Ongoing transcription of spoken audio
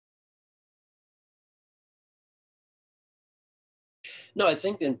No, I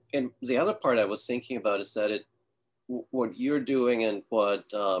think in the other part I was thinking about is that what you're doing and what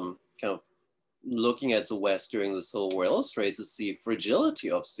kind of looking at the West during the Civil War illustrates is the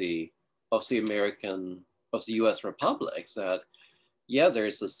fragility of the American of the U.S. Republic. That yeah,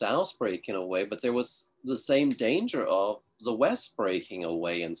 there's the South breaking away, but there was the same danger of the West breaking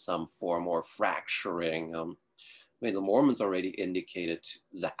away in some form or fracturing. I mean, the Mormons already indicated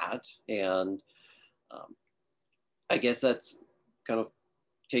that, and um, I guess that's kind of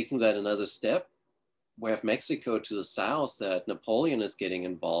taking that another step. We have Mexico to the south that Napoleon is getting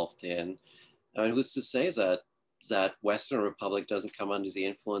involved in. I mean, who's to say that Western Republic doesn't come under the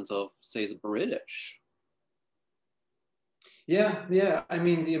influence of, say, the British? Yeah, yeah. I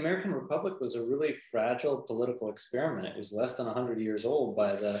mean, the American Republic was a really fragile political experiment. It was less than 100 years old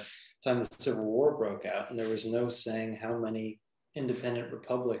by the time the Civil War broke out, and there was no saying how many independent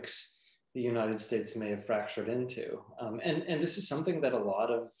republics the United States may have fractured into. And this is something that a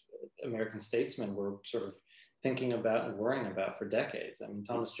lot of American statesmen were sort of thinking about and worrying about for decades. I mean,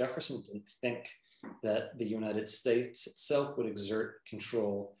 Thomas Jefferson didn't think that the United States itself would exert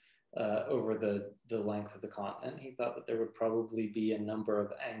control over the length of the continent. He thought that there would probably be a number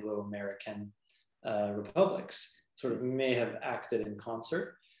of Anglo-American republics, sort of may have acted in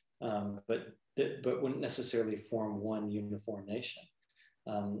concert, but wouldn't necessarily form one uniform nation.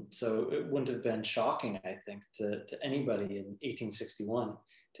 So it wouldn't have been shocking, I think, to anybody in 1861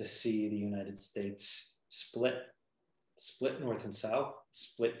 to see the United States split north and south,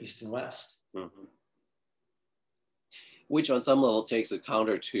 split east and west. Mm-hmm. Which on some level takes a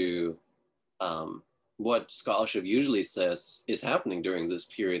counter to what scholarship usually says is happening during this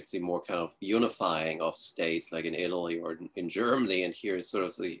period, the more kind of unifying of states like in Italy or in Germany. And here's sort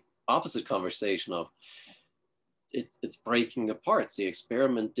of the opposite conversation of it's breaking apart. The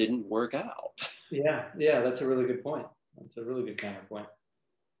experiment didn't work out. Yeah, yeah, that's a really good point. That's a really good counterpoint.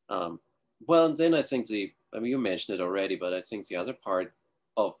 Well, and then I think I mean, you mentioned it already, but I think the other part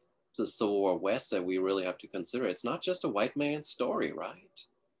of the Civil War West that we really have to consider, it's not just a white man's story, right?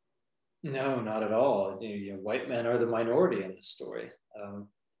 No, not at all. White men are the minority in this story.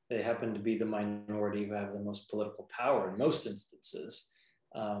 They happen to be the minority who have the most political power in most instances,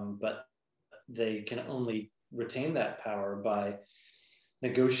 but they can only retain that power by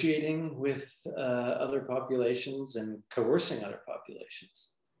negotiating with other populations and coercing other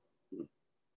populations.